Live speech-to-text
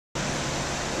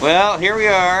Well, here we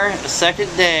are, the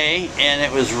second day, and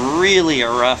it was really a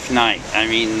rough night. I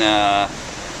mean,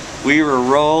 we were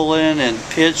rolling and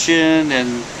pitching,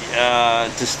 and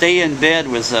to stay in bed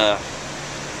was a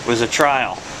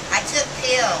trial. I took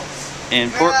pills.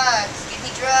 And drugs. Give me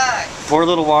drugs. Poor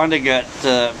little Wanda got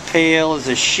pale as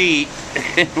a sheet.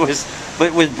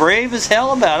 But was brave as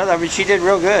hell about it. I mean, she did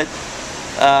real good.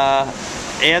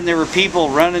 And there were people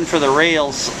running for the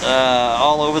rails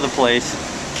all over the place,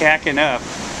 cacking up.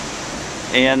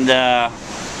 And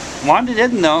Wanda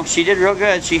didn't though. She did real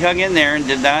good. She hung in there and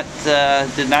did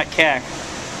not cack.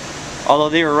 Although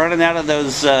they were running out of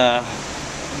those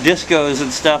discos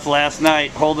and stuff last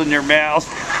night, holding their mouths.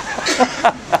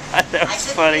 That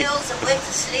was funny. I took pills and went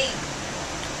to sleep.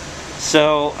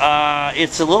 So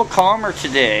it's a little calmer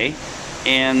today,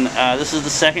 and this is the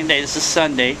second day. This is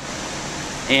Sunday,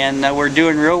 and we're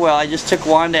doing real well. I just took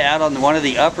Wanda out on one of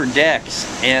the upper decks,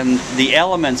 and the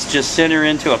elements just sent her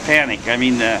into a panic. I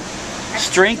mean, the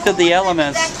strength of the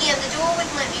elements. The door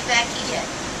wouldn't let me back in.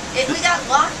 We got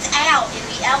locked out in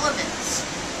the elements.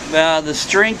 The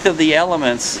strength of the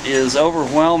elements is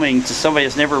overwhelming to somebody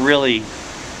that's never really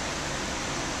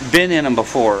been in them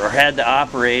before, or had to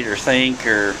operate, or think,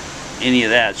 or any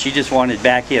of that. She just wanted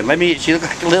back in. She looked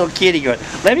like a little kitty going,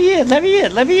 let me in, let me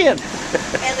in, let me in. And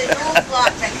the door was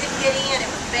locked. I couldn't get in. It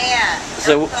was bad.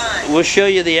 So we'll show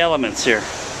you the elements here.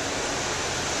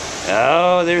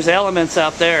 Oh, there's elements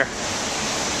out there.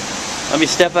 Let me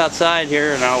step outside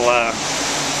here and I'll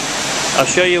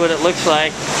show you what it looks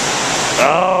like.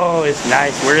 Oh, it's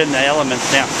nice. We're in the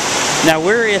elements now. Now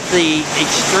we're at the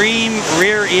extreme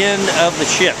rear end of the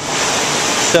ship.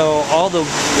 So all the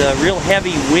real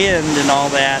heavy wind and all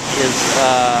that is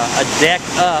a deck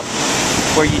up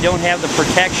where you don't have the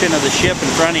protection of the ship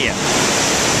in front of you.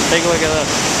 Take a look at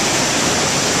this.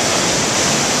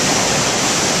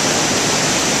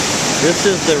 This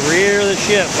is the rear of the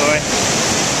ship, boy.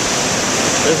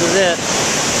 This is it.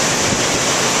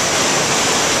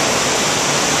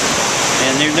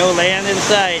 And there's no land in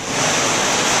sight.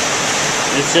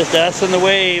 It's just us and the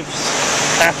waves.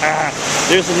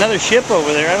 There's another ship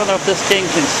over there. I don't know if this thing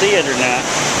can see it or not.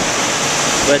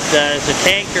 But it's a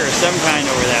tanker of some kind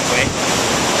over that way.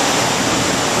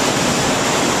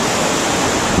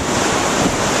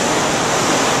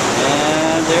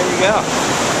 And there we go.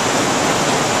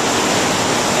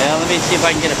 Now let me see if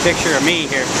I can get a picture of me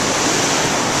here.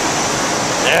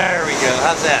 There we go.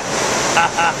 How's that?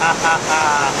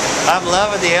 I'm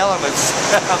loving the elements.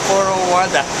 Poor old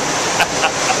Wanda.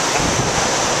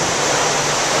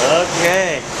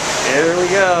 Okay, here we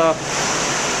go.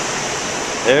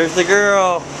 There's the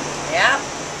girl. Yeah.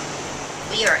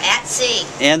 We are at sea.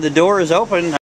 And the door is open.